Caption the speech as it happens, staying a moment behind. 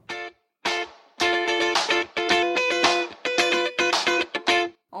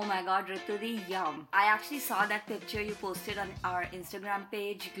my god, Ritudi, yum. I actually saw that picture you posted on our Instagram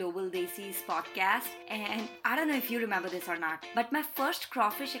page, Global Desiz podcast, and I don't know if you remember this or not, but my first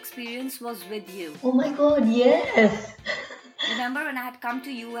crawfish experience was with you. Oh my god, yes. Remember when I had come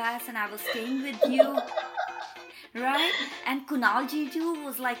to US and I was staying with you? Right? And Kunal Jiju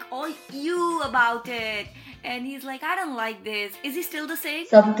was like all you about it. And he's like, I don't like this. Is he still the same?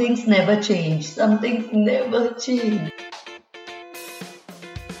 Some things never change. Some things never change.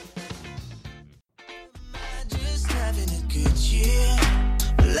 Just having a good year.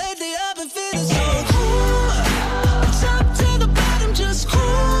 Lately I've been feeling so cool. Top to the bottom, just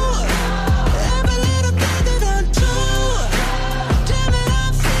cool. Every little thing that I do. Damn it,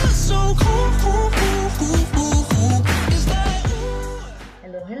 I feel so cool. It's like, ooh.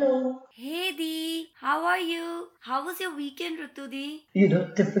 Hello. Hey Dee, how are you? How was your weekend, Ritudi?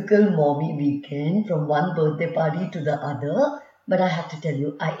 Typical mommy weekend from one birthday party to the other. But I have to tell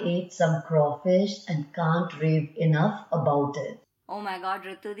you, I ate some crawfish and can't rave enough about it. Oh my god,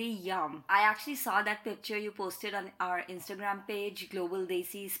 Ritudi, yum. I actually saw that picture you posted on our Instagram page, Global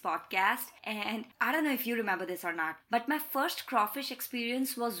Desiz podcast, and I don't know if you remember this or not, but my first crawfish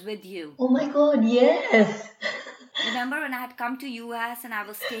experience was with you. Oh my god, yes. Remember when I had come to US and I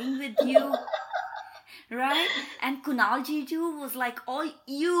was staying with you? Right? And Kunal Jiju was like all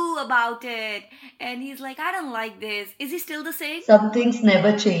you about it. And he's like, I don't like this. Is he still the same? Some things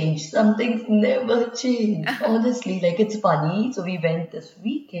never change. Some things never change. Honestly, it's funny. So we went this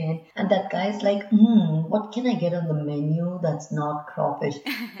weekend and that guy's like, what can I get on the menu that's not crawfish?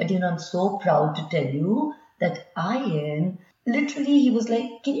 But I'm so proud to tell you that literally he was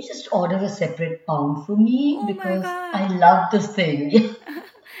like, can you just order a separate pound for me? Oh my Because God. I love this thing.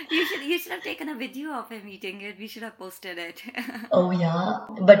 You should have taken a video of him eating it. We should have posted it. Oh yeah,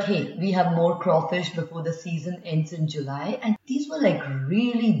 but hey, we have more crawfish before the season ends in July, and these were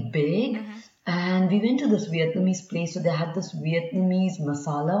really big. And we went to this Vietnamese place, so they had this Vietnamese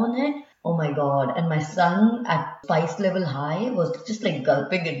masala on it. Oh my god! And my son at spice level high was just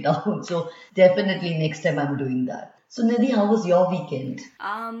gulping it down. So definitely next time I'm doing that. So Nidhi, how was your weekend?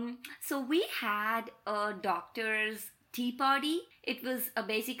 So we had a doctor's tea party. It was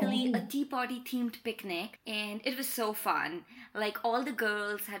basically a tea party themed picnic, and it was so fun. All the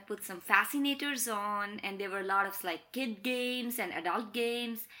girls had put some fascinators on, and there were a lot of kid games and adult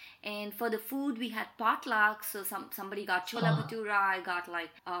games. And for the food, we had potluck. So somebody got chola bhatura, I got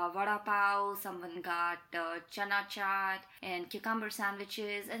vada pav, someone got chana chaat and cucumber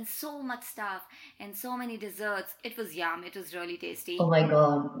sandwiches and so much stuff and so many desserts. It was yum. It was really tasty. Oh my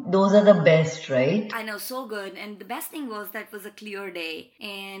god, those are the best, right? I know, so good. And the best thing was that it was a clear day.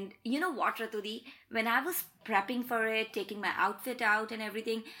 And you know what, Ratudi? When I was prepping for it, taking my outfit out and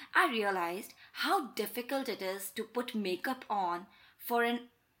everything, I realized how difficult it is to put makeup on for an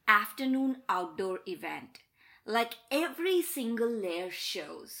afternoon outdoor event. Every single layer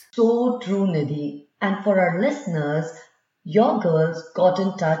shows. So true, Nidhi. And for our listeners, your girls got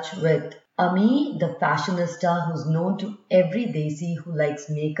in touch with Ami, the fashionista who's known to every Desi who likes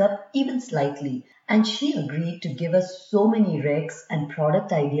makeup even slightly. And she agreed to give us so many recs and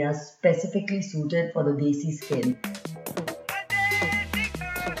product ideas specifically suited for the Desi skin.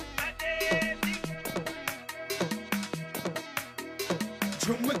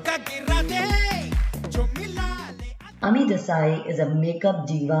 Ami Desai is a makeup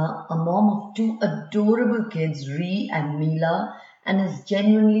diva, a mom of two adorable kids, Ree and Mila, and is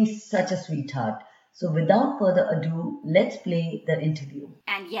genuinely such a sweetheart. So without further ado, let's play the interview.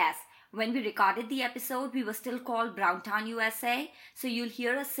 And yes, when we recorded the episode, we were still called Browntown USA. So you'll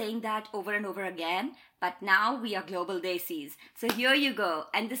hear us saying that over and over again. But now we are Global Desiz. So here you go.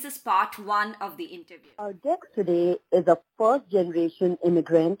 And this is part 1 of the interview. Our guest today is a first-generation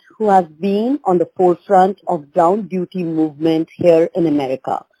immigrant who has been on the forefront of brown beauty movement here in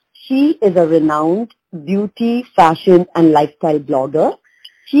America. She is a renowned beauty, fashion, and lifestyle blogger.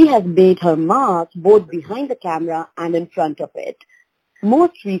 She has made her mark both behind the camera and in front of it.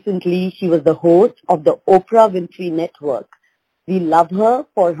 Most recently, she was the host of the Oprah Winfrey Network. We love her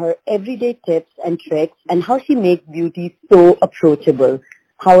for her everyday tips and tricks and how she makes beauty so approachable.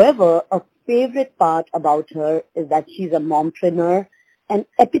 However, a favorite part about her is that she's a mompreneur, an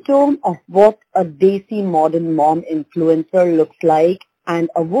epitome of what a Desi modern mom influencer looks like,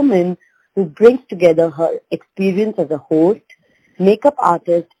 and a woman who brings together her experience as a host, makeup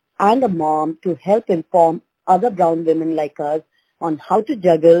artist, and a mom to help inform other brown women like us on how to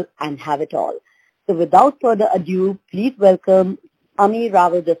juggle and have it all. So without further ado, please welcome Ami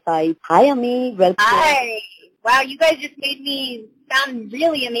Rawal Desai. Hi Ami, welcome. Hi. Wow, you guys just made me sound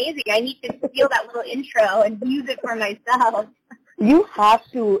really amazing. I need to steal that little intro and use it for myself. You have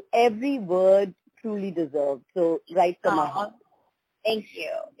to. Every word truly deserved. So write them out. Thank you.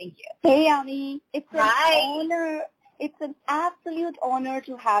 Thank you. Hey, Ami. It's an Hi. honor. It's an absolute honor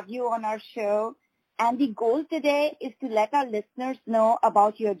to have you on our show. And the goal today is to let our listeners know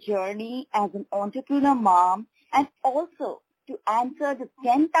about your journey as an entrepreneur mom and also to answer the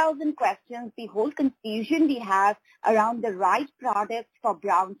 10,000 questions, the whole confusion we have around the right products for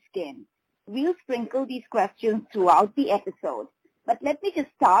brown skin. We'll sprinkle these questions throughout the episode. But let me just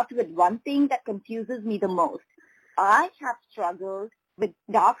start with one thing that confuses me the most. I have struggled with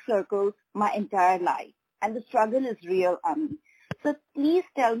dark circles my entire life, and the struggle is real, Ami. So please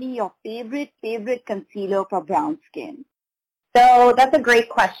tell me your favorite concealer for brown skin. So that's a great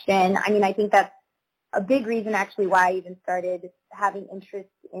question. I mean, I think that's a big reason actually why I even started having interest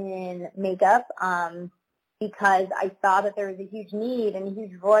in makeup, because I saw that there was a huge need and a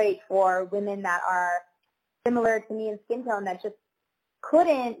huge void for women that are similar to me in skin tone that just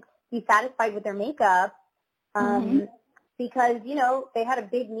couldn't be satisfied with their makeup because, you know, they had a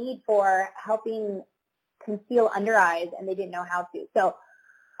big need for helping conceal under eyes and they didn't know how to. So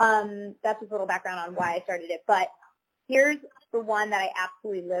that's just a little background on why I started it. But here's the one that I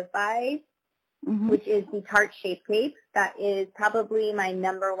absolutely live by, which is the Tarte Shape Tape. That is probably my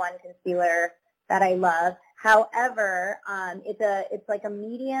number one concealer that I love. However, it's like a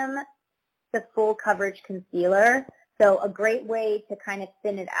medium to full coverage concealer. So a great way to kind of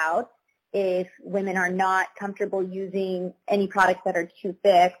thin it out if women are not comfortable using any products that are too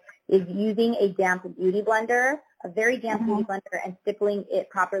thick is using a damp beauty blender, a very damp beauty blender, and stippling it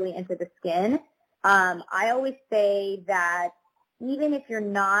properly into the skin. I always say that even if you're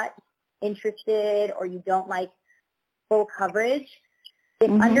not interested or you don't like full coverage, if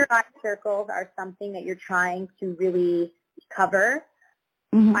under eye circles are something that you're trying to really cover,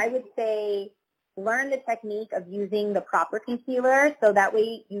 I would say learn the technique of using the proper concealer so that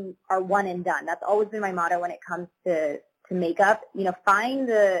way you are one and done. That's always been my motto when it comes to makeup. You know, find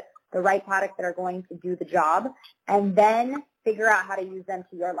the right products that are going to do the job and then figure out how to use them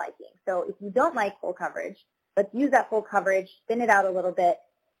to your liking. So if you don't like full coverage, let's use that full coverage, thin it out a little bit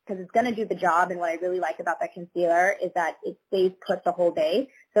because it's going to do the job. And what I really like about that concealer is that it stays put the whole day.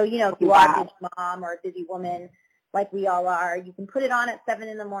 So, you know, if you are a busy mom or a busy woman like we all are, you can put it on at 7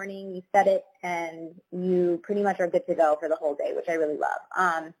 in the morning, you set it, and you pretty much are good to go for the whole day, which I really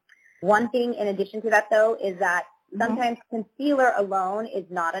love. One thing in addition to that, though, is that sometimes concealer alone is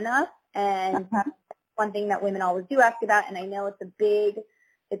not enough, and one thing that women always do ask about, and I know it's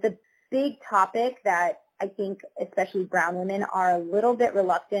a big topic that I think especially brown women are a little bit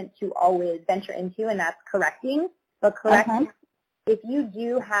reluctant to always venture into, and that's correcting. But correcting, if you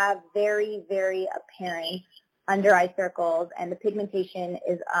do have very, very apparent under eye circles and the pigmentation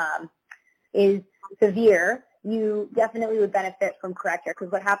is severe, you definitely would benefit from corrector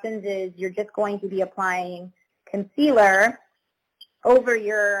because what happens is you're just going to be applying concealer over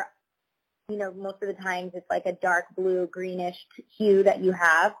your, you know, most of the times it's like a dark blue, greenish hue that you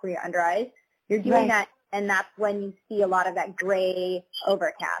have for your under eyes. You're doing that, and that's when you see a lot of that gray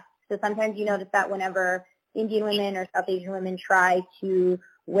overcast. So sometimes you notice that whenever Indian women or South Asian women try to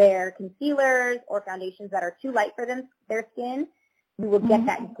wear concealers or foundations that are too light for their skin, you will get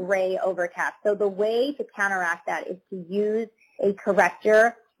that gray overcast. So the way to counteract that is to use a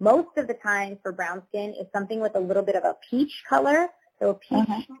corrector. Most of the time for brown skin is something with a little bit of a peach color, so a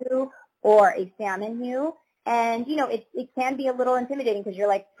peach hue or a salmon hue. And, you know, it can be a little intimidating because you're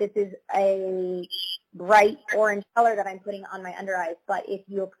like, this is a bright orange color that I'm putting on my under eyes. But if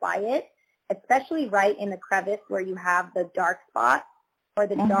you apply it, especially right in the crevice where you have the dark spot or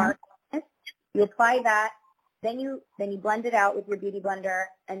the darkness, you apply that, then you blend it out with your beauty blender,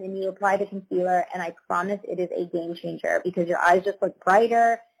 and then you apply the concealer, and I promise it is a game changer because your eyes just look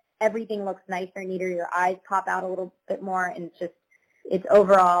brighter, everything looks nicer, neater, your eyes pop out a little bit more, and it's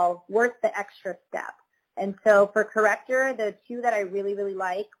overall worth the extra step. And so for corrector, the two that I really, really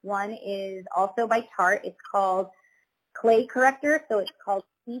like, one is also by Tarte. It's called Clay Corrector, so it's called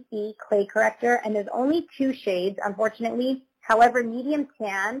CC Clay Corrector, and there's only 2 shades, unfortunately. However, medium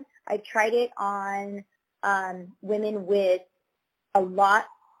tan, I've tried it on women with a lot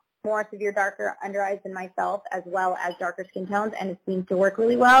more severe darker under eyes than myself, as well as darker skin tones, and it seems to work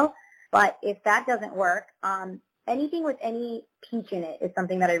really well. But if that doesn't work, anything with any peach in it is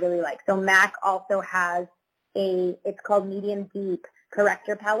something that I really like. So MAC also has it's called Medium Deep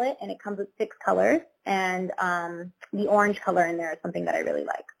Corrector Palette, and it comes with 6 colors, and the orange color in there is something that I really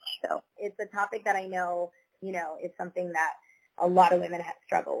like. So it's a topic that I know, you know, is something that a lot of women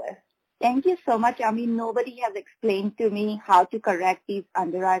struggle with. Thank you so much. I mean, nobody has explained to me how to correct these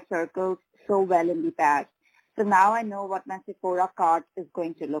under eye circles so well in the past. So now I know what my Sephora cart is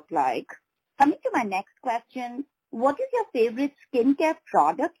going to look like. Coming to my next question, what is your favorite skincare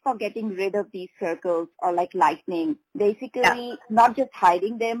product for getting rid of these circles or like lightening? Basically, not just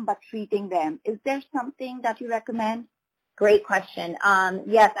hiding them, but treating them. Is there something that you recommend? Great question.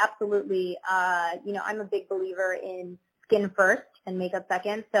 Yes, absolutely. I'm a big believer in skin first and makeup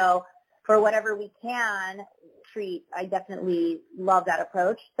second. So for whatever we can treat, I definitely love that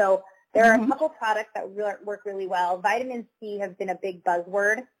approach. So there are a couple products that work really well. Vitamin C has been a big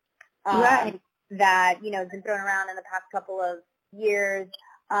buzzword that, has been thrown around in the past couple of years.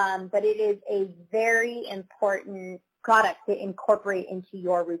 But it is a very important product to incorporate into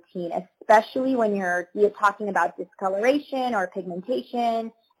your routine, especially when you're talking about discoloration or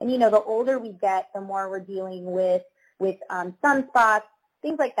pigmentation. And, the older we get, the more we're dealing with sunspots,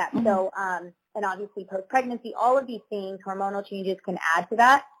 things like that. So, and obviously post-pregnancy, all of these things, hormonal changes can add to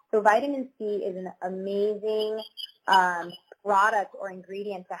that. So vitamin C is an amazing product or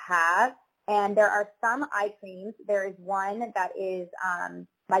ingredient to have. And there are some eye creams. There is one that is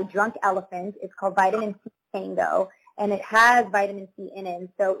by Drunk Elephant. It's called Vitamin C Tango, and it has vitamin C in it. And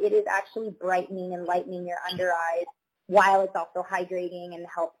so it is actually brightening and lightening your under eyes while it's also hydrating and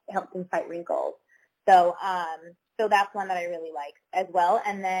helping fight wrinkles. So so that's one that I really like as well.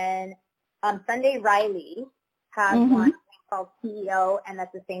 And then Sunday Riley has one called CEO, and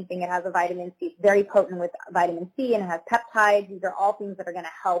that's the same thing. It has a vitamin C. It's very potent with vitamin C, and it has peptides. These are all things that are going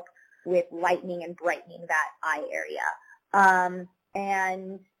to help with lightening and brightening that eye area.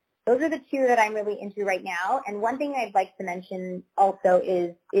 And those are the two that I'm really into right now. And one thing I'd like to mention also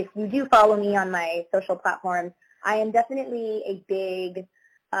is if you do follow me on my social platforms, I am definitely a big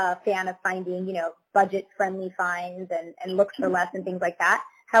fan of finding, budget-friendly finds and looks for less and things like that.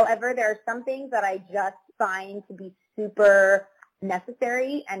 However, there are some things that I just find to be super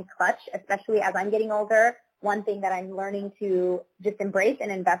necessary and clutch, especially as I'm getting older. One thing that I'm learning to just embrace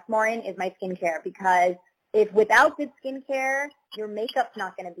and invest more in is my skincare, because if without good skincare, your makeup's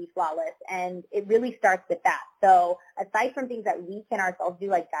not going to be flawless, and it really starts with that. So aside from things that we can ourselves do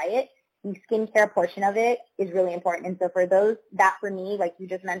like diet, the skincare portion of it is really important. And so for those, that for me, like you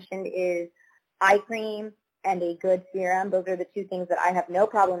just mentioned, is eye cream and a good serum. Those are the two things that I have no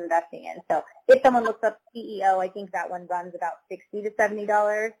problem investing in. So if someone looks up CEO, I think that one runs about $60 to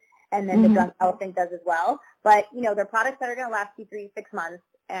 $70, and then the Drunk Elephant does as well. But, they're products that are going to last you 3 to 6 months,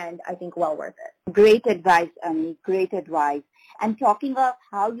 and I think well worth it. Great advice, Ami. Great advice. And talking of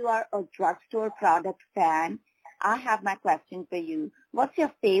how you are a drugstore product fan, I have my question for you. What's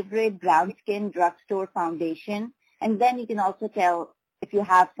your favorite brown skin drugstore foundation? And then you can also tell if you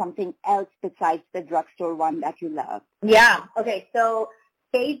have something else besides the drugstore one that you love. Yeah. Okay. So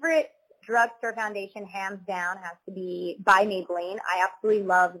favorite drugstore foundation, hands down, has to be by Maybelline. I absolutely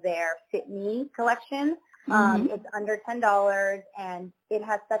love their Fit Me collection. It's under $10, and it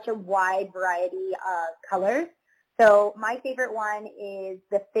has such a wide variety of colors. So my favorite one is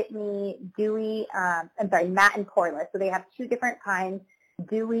the Fit Me Dewy, matte and poreless. So they have two different kinds,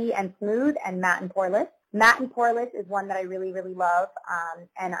 dewy and smooth, and matte and poreless. Matte and poreless is one that I really, really love,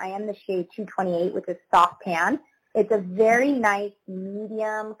 and I am the shade 228, which is soft pan. It's a very nice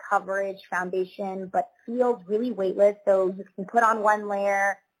medium coverage foundation, but feels really weightless, so you can put on one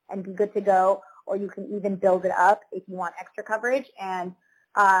layer and be good to go, or you can even build it up if you want extra coverage. And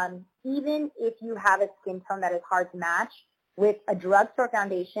even if you have a skin tone that is hard to match, with a drugstore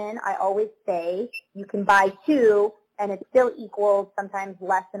foundation, I always say you can buy two, and it still equals sometimes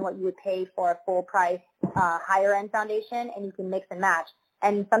less than what you would pay for a full price higher-end foundation, and you can mix and match.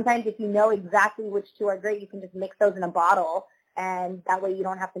 And sometimes if you know exactly which two are great, you can just mix those in a bottle, and that way you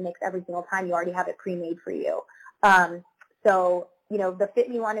don't have to mix every single time. You already have it pre-made for you. So, the Fit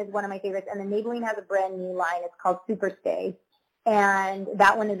Me one is one of my favorites, and then Maybelline has a brand new line. It's called Super Stay, and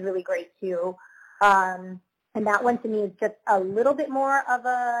that one is really great too. And that one to me is just a little bit more of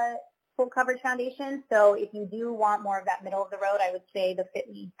a full coverage foundation. So if you do want more of that middle of the road, I would say the Fit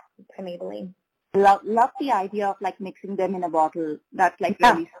Me by Maybelline. Love the idea of mixing them in a bottle. That's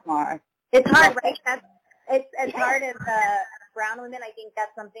really smart. It's hard, right? It's as hard as brown women. I think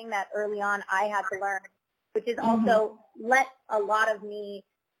that's something that early on I had to learn, which is also lent a lot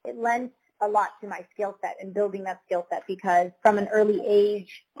to my skill set and building that skill set, because from an early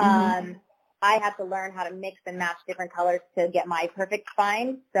age, I had to learn how to mix and match different colors to get my perfect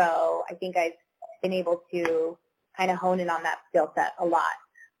find. So I think I've been able to kind of hone in on that skill set a lot.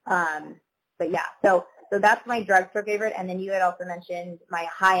 But yeah, so that's my drugstore favorite. And then you had also mentioned my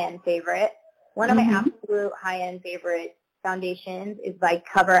high-end favorite. One of my absolute high-end favorite foundations is by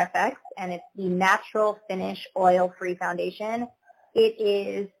Cover FX, and it's the Natural Finish Oil-Free Foundation. It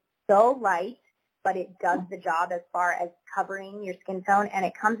is so light, but it does the job as far as covering your skin tone, and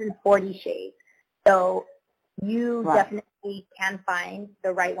it comes in 40 shades. So you definitely can find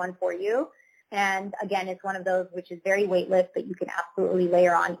the right one for you. And again, it's one of those which is very weightless, but you can absolutely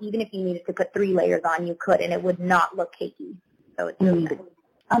layer on. Even if you needed to put 3 layers on, you could, and it would not look cakey. So it's really nice.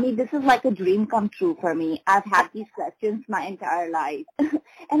 I mean, this is like a dream come true for me. I've had these questions my entire life.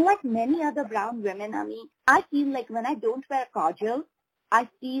 And like many other brown women, I mean, I feel like when I don't wear kajal, I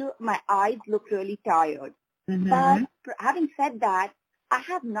feel my eyes look really tired. But having said that, I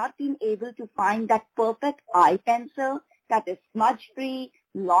have not been able to find that perfect eye pencil that is smudge-free,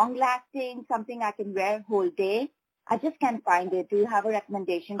 long-lasting, something I can wear whole day. I just can't find it. Do you have a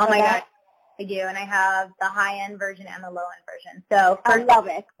recommendation for that? Oh, my God. I do, and I have the high-end version and the low-end version. So I love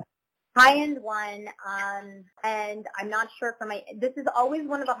it. High-end one, and I'm not sure this is always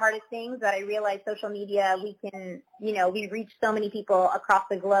one of the hardest things that I realize social media, we reach so many people across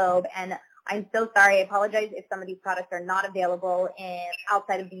the globe, and I'm so sorry. I apologize if some of these products are not available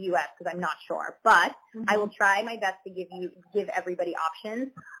outside of the U.S. because I'm not sure, but I will try my best to give everybody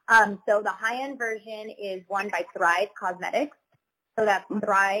options. So the high-end version is one by Thrive Cosmetics. So that's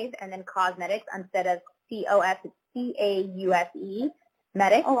Thrive and then Cosmetics instead of C-O-S, it's C-A-U-S-E,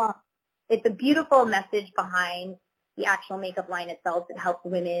 Medics. Oh, wow. It's a beautiful message behind the actual makeup line itself. It helps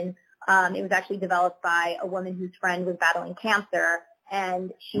women. It was actually developed by a woman whose friend was battling cancer,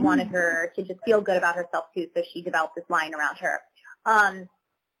 and she wanted her to just feel good about herself too, so she developed this line around her.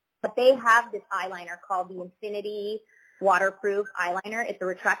 But they have this eyeliner called the Infinity Waterproof Eyeliner. It's a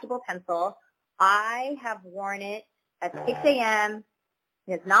retractable pencil. I have worn it at 6 a.m.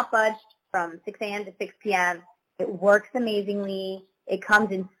 It has not budged from 6 a.m. to 6 p.m. It works amazingly. It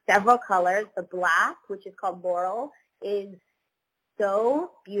comes in several colors. The black, which is called Laurel, is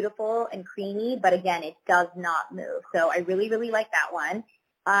so beautiful and creamy, but again, it does not move. So I really, really like that one.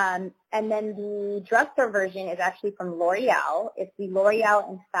 And then the drugstore version is actually from L'Oreal. It's the L'Oreal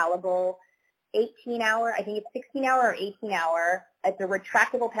Infallible 18-hour, I think it's 16-hour or 18-hour. It's a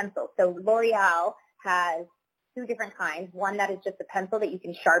retractable pencil. So L'Oreal has 2 different kinds, one that is just a pencil that you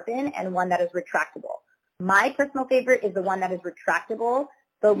can sharpen and one that is retractable. My personal favorite is the one that is retractable.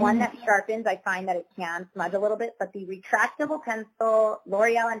 The one that sharpens, I find that it can smudge a little bit, but the retractable pencil,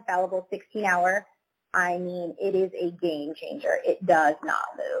 L'Oreal Infallible 16-hour, I mean, it is a game changer. It does not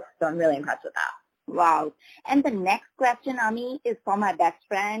move. So I'm really impressed with that. Wow. And the next question, Ami, is for my best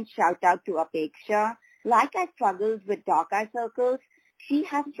friend. Shout out to Apeksha. Like I struggled with dark eye circles, she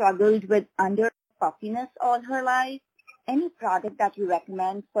has struggled with under puffiness all her life. Any product that you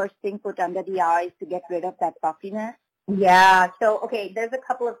recommend, first thing put under the eyes to get rid of that puffiness? Yeah. So, okay, there's a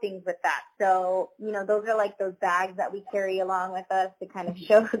couple of things with that. So, those are like those bags that we carry along with us that kind of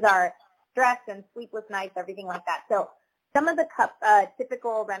shows our stress and sleepless nights, everything like that. So some of the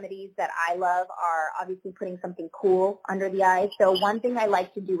typical remedies that I love are obviously putting something cool under the eyes. So one thing I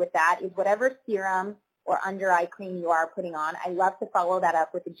like to do with that is whatever serum or under eye cream you are putting on, I love to follow that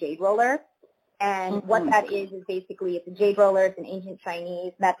up with a jade roller. And what that is basically it's a jade roller. It's an ancient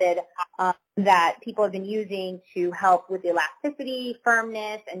Chinese method that people have been using to help with elasticity,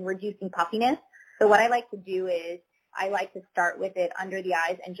 firmness, and reducing puffiness. So what I like to do is I like to start with it under the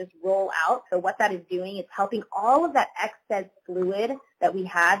eyes and just roll out. So what that is doing is helping all of that excess fluid that we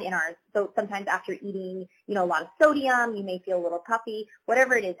have in our, so sometimes after eating, a lot of sodium, you may feel a little puffy,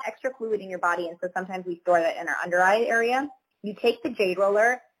 whatever it is, extra fluid in your body. And so sometimes we store that in our under eye area. You take the jade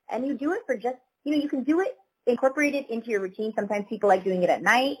roller and you do it for just, you can do it, incorporate it into your routine. Sometimes people like doing it at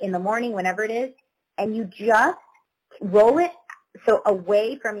night, in the morning, whenever it is. And you just roll it so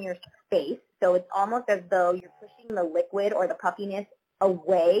away from your face. So it's almost as though you're pushing the liquid or the puffiness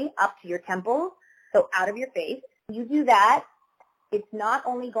away up to your temples, so out of your face. You do that, it's not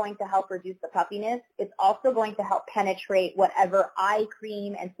only going to help reduce the puffiness, it's also going to help penetrate whatever eye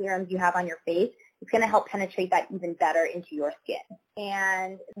cream and serums you have on your face. It's going to help penetrate that even better into your skin.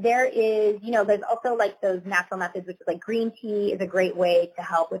 And there is, there's also like those natural methods, which is like green tea is a great way to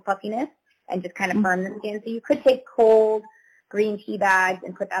help with puffiness and just kind of firm the skin. So you could take cold green tea bags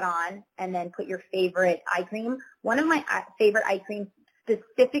and put that on and then put your favorite eye cream. One of my favorite eye creams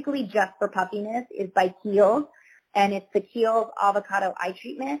specifically just for puffiness is by Kiehl's, and it's the Kiehl's Avocado Eye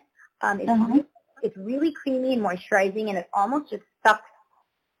Treatment. It's really creamy and moisturizing, and it almost just sucks.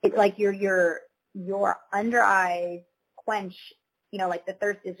 It's like your under eyes quench, like the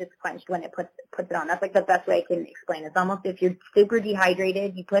thirst is just quenched when it puts it on. That's like the best way I can explain it. It's almost if you're super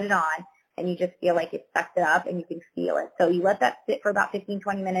dehydrated, you put it on, and you just feel like it sucks it up and you can feel it. So you let that sit for about 15,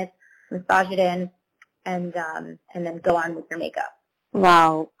 20 minutes, massage it in, and then go on with your makeup.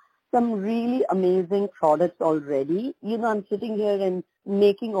 Wow. some really amazing products already. I'm sitting here and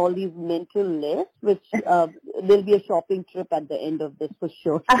making all these mental lists, which there'll be a shopping trip at the end of this for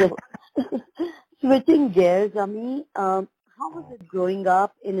sure. So, switching gears, Ami, how was it growing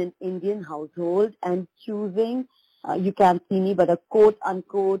up in an Indian household and choosing, you can't see me, but a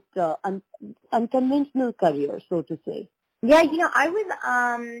quote-unquote unconventional career, so to say? Yeah, I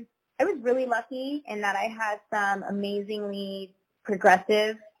was really lucky in that I had some amazingly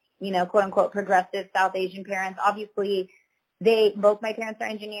progressive, quote unquote progressive South Asian parents. Obviously, both my parents are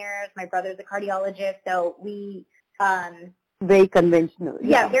engineers. My brother's a cardiologist, so we very conventional.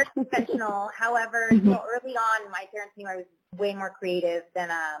 Yeah, very conventional. However, early on, my parents knew I was way more creative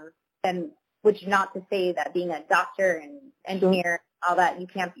than which not to say that being a doctor and engineer, all that you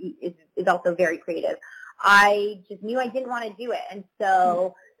can't is also very creative. I just knew I didn't want to do it, and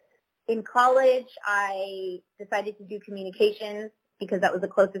so in college, I decided to do communications because that was the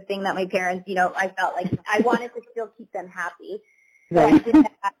closest thing that my parents, I felt like I wanted to still keep them happy. So I did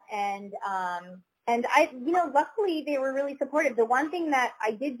that, and I, luckily they were really supportive. The one thing that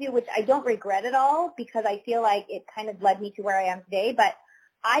I did do, which I don't regret at all because I feel like it kind of led me to where I am today, but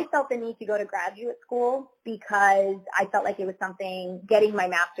I felt the need to go to graduate school because I felt like it was getting my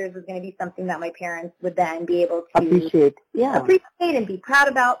master's was going to be something that my parents would then be able to appreciate and be proud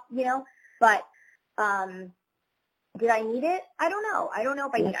about, but did I need it? I don't know. I don't know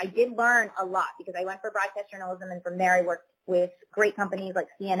if I need it. I did learn a lot because I went for broadcast journalism, and from there I worked with great companies like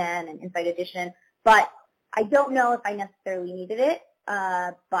CNN and Inside Edition, but I don't know if I necessarily needed it,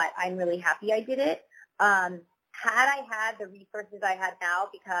 but I'm really happy I did it. Had I had the resources I had now,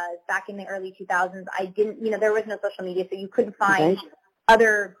 because back in the early 2000s, I didn't, there was no social media, so you couldn't find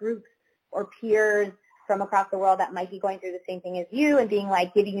other groups or peers from across the world that might be going through the same thing as you and being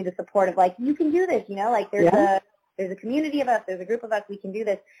like, giving you the support of like, you can do this, like there's a community of us, there's a group of us, we can do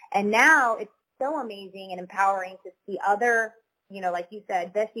this. And now it's so amazing and empowering to see other, like you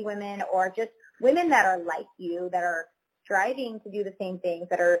said, bestie women or just women that are like you, that are striving to do the same things,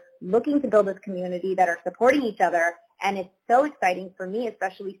 that are looking to build this community, that are supporting each other. And it's so exciting for me,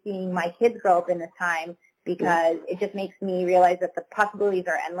 especially seeing my kids grow up in this time, because it just makes me realize that the possibilities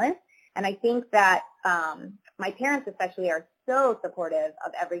are endless. And I think that my parents especially are so supportive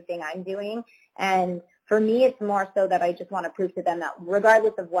of everything I'm doing. And for me, it's more so that I just want to prove to them that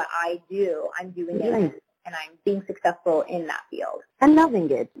regardless of what I do, I'm doing it and I'm being successful in that field. And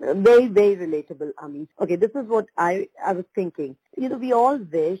loving it. Very, very relatable, Ami. Okay, this is what I was thinking. We all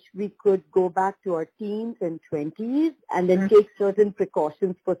wish we could go back to our teens and 20s and then take certain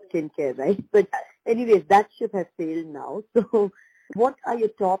precautions for skincare, right? But anyways, that ship has sailed now. So what are your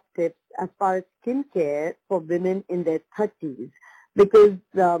top tips as far as skincare for women in their 30s? Because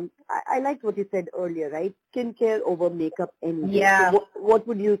I liked what you said earlier, right? Skincare over makeup anyway. Yeah. So what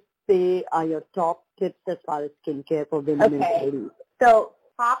would you say are your top tips as far as skincare for women in their 30s? So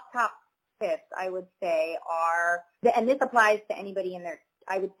top tips I would say are, and this applies to anybody in their,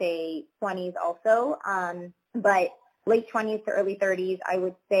 I would say 20s also, but late 20s to early 30s, I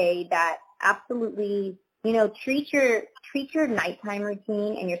would say that absolutely, treat your nighttime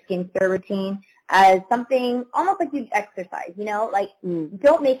routine and your skincare routine as something almost like you exercise,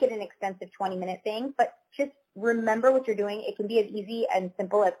 don't make it an extensive 20-minute thing, but just remember what you're doing. It can be as easy and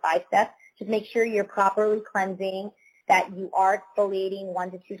simple as 5 steps. Just make sure you're properly cleansing, that you are exfoliating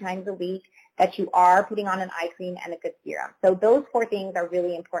 1 to 2 times a week, that you are putting on an eye cream and a good serum. So those 4 things are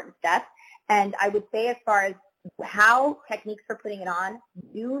really important steps. And I would say as far as how techniques for putting it on,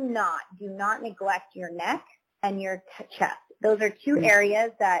 do not neglect your neck and your chest. Those are 2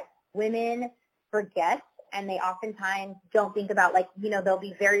 areas that women forget, and they oftentimes don't think about, they'll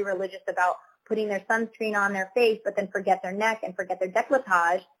be very religious about putting their sunscreen on their face, but then forget their neck and forget their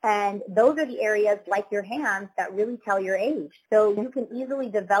décolletage. And those are the areas, like your hands, that really tell your age. So you can easily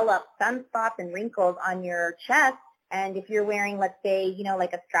develop sunspots and wrinkles on your chest. And if you're wearing, let's say,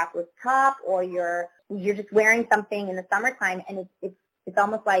 like a strapless top, or you're just wearing something in the summertime, and it's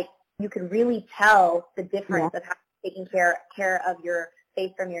almost like you can really tell the difference of how you're taking care of your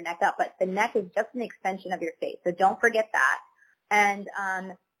face from your neck up. But the neck is just an extension of your face, so don't forget that. And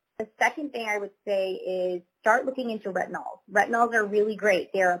the second thing I would say is start looking into retinols. Retinols are really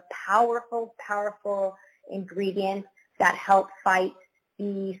great. They're a powerful, powerful ingredient that help fight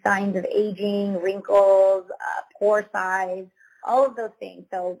the signs of aging, wrinkles, pore size, all of those things.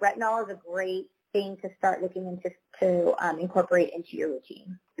 So retinol is a great thing to start looking into to incorporate into your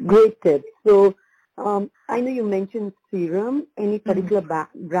routine. Great tip. So I know you mentioned serum. Any particular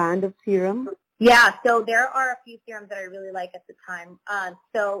brand of serum? Yeah, so there are a few serums that I really like at the time.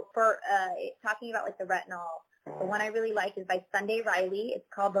 So for talking about like the retinol The one I really like is by Sunday Riley. It's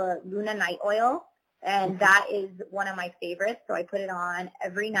called the Luna Night Oil. And that is one of my favorites. So I put it on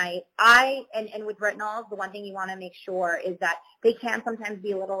every night. And with retinols, the one thing you want to make sure is that they can sometimes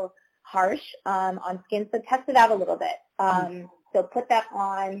be a little harsh on skin. So test it out a little bit. So put that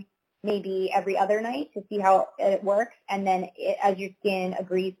on maybe every other night to see how it works. And then as your skin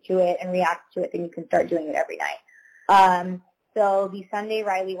agrees to it and reacts to it, then you can start doing it every night. So the Sunday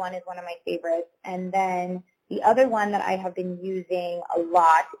Riley one is one of my favorites. And then the other one that I have been using a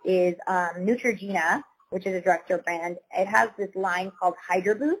lot is Neutrogena, which is a drugstore brand. It has this line called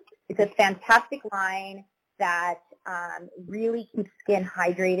Hydro Boost. It's a fantastic line that really keeps skin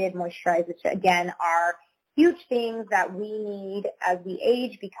hydrated, moisturized, which again are huge things that we need as we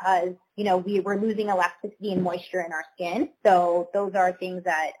age because, you know, we're losing elasticity and moisture in our skin. So those are things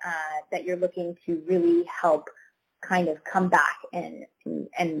that that you're looking to really help kind of come back and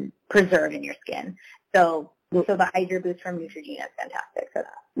preserve in your skin. So the Hydro Boost from Neutrogena is fantastic for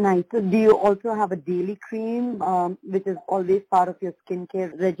that. Nice. So do you also have a daily cream, which is always part of your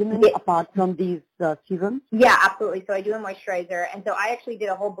skincare regimen, apart from these serums? Yeah, absolutely. So I do a moisturizer. And so I actually did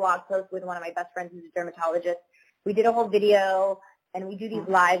a whole blog post with one of my best friends who's a dermatologist. We did a whole video, and we do these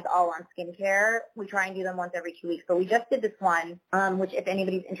lives all on skincare. We try and do them once every 2 weeks. So we just did this one, which if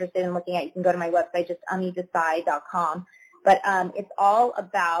anybody's interested in looking at, you can go to my website, just amidesai.com. But it's all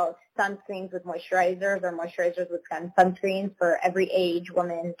about sunscreens with moisturizers or moisturizers with sunscreens for every age,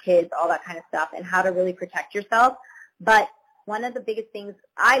 woman, kids, all that kind of stuff, and how to really protect yourself. But one of the biggest things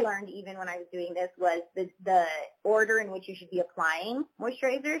I learned even when I was doing this was the order in which you should be applying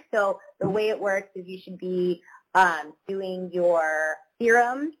moisturizer. So the way it works is you should be doing your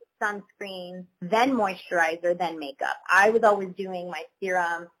serum, sunscreen, then moisturizer, then makeup. I was always doing my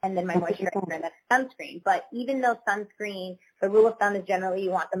serum and then my moisturizer and then sunscreen. But even though sunscreen, the rule of thumb is generally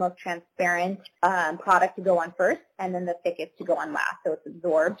you want the most transparent product to go on first and then the thickest to go on last, so it's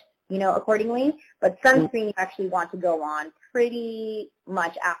absorbed, you know, accordingly. But sunscreen you actually want to go on pretty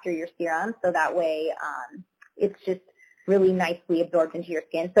much after your serum, so that way it's just really nicely absorbed into your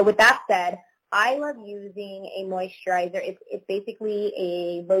skin. So with that said, I love using a moisturizer. It's basically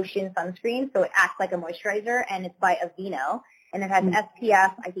a lotion sunscreen, so it acts like a moisturizer, and it's by Aveeno, and it has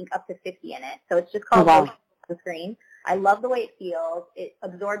SPF, I think, up to 50 in it. So it's just called lotion sunscreen. I love the way it feels. It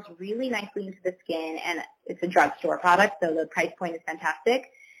absorbs really nicely into the skin, and it's a drugstore product, so the price point is fantastic.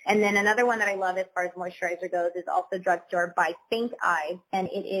 And then another one that I love as far as moisturizer goes is also drugstore by St. Ives, and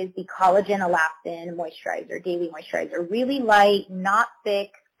it is the Collagen Elastin Moisturizer, Daily Moisturizer. Really light, not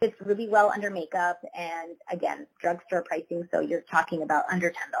thick. Fits really well under makeup, and again, drugstore pricing, so you're talking about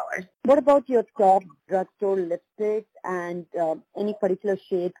under $10. What about your top drugstore lipsticks and any particular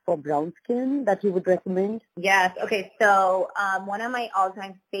shade for brown skin that you would recommend? Yes. Okay. So one of my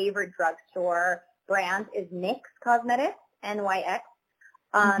all-time favorite drugstore brands is NYX Cosmetics, NYX.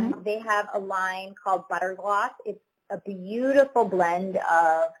 They have a line called Butter Gloss. It's a beautiful blend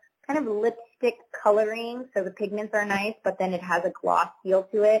of kind of lipstick coloring, so the pigments are nice, but then it has a gloss feel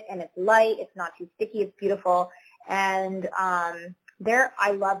to it, and it's light, it's not too sticky, it's beautiful. And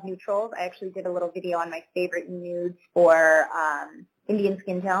I love neutrals. I actually did a little video on my favorite nudes for Indian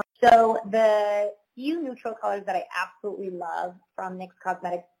skin tone. So the few neutral colors that I absolutely love from NYX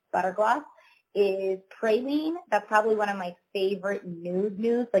Cosmetics Butter Gloss is Praline. That's probably one of my favorite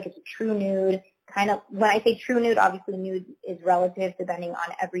nudes. Like, it's a true nude. Kind of, when I say true nude, obviously nude is relative depending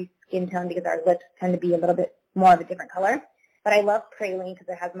on every skin tone because our lips tend to be a little bit more of a different color. But I love Praline because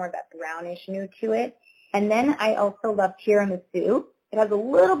it has more of that brownish nude to it. And then I also love Tiramisu. It has a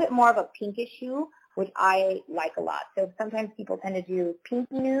little bit more of a pinkish hue, which I like a lot. So sometimes people tend to do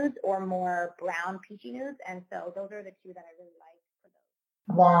pinky nudes or more brown peachy nudes. And so those are the two that I really like for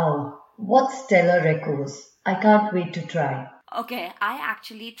those. Wow, what stellar recos. I can't wait to try. Okay, I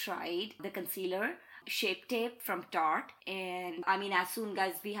actually tried the concealer Shape Tape from Tarte, and I mean, as soon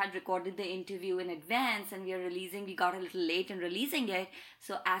guys, we had recorded the interview in advance and we got a little late in releasing it.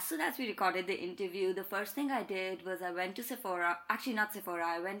 So as soon as we recorded the interview, the first thing I did was I went to Sephora, actually not Sephora,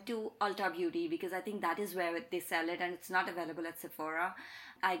 I went to Ulta Beauty because I think that is where they sell it and it's not available at Sephora.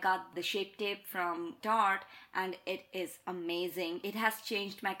 I got the Shape Tape from Tarte and it is amazing. It has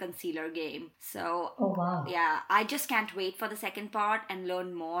changed my concealer game. So Oh, wow. yeah, I just can't wait for the second part and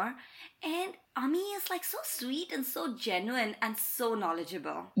learn more. And Ami is like so sweet and so genuine and so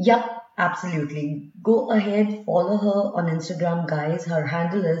knowledgeable. Yup, absolutely. Go ahead, follow her on Instagram, guys. Her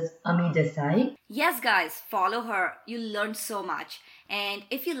handle is Ami Desai. Yes, guys, follow her. You'll learn so much. And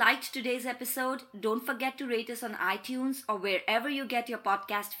if you liked today's episode, don't forget to rate us on iTunes or wherever you get your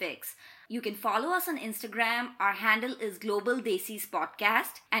podcast fix. You can follow us on Instagram. Our handle is Global Desiz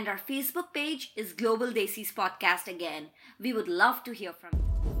Podcast, and our Facebook page is Global Desiz Podcast again. We would love to hear from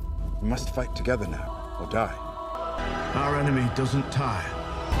you. We must fight together now, or die. Our enemy doesn't tire,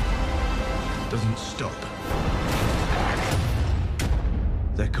 doesn't stop.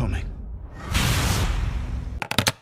 They're coming.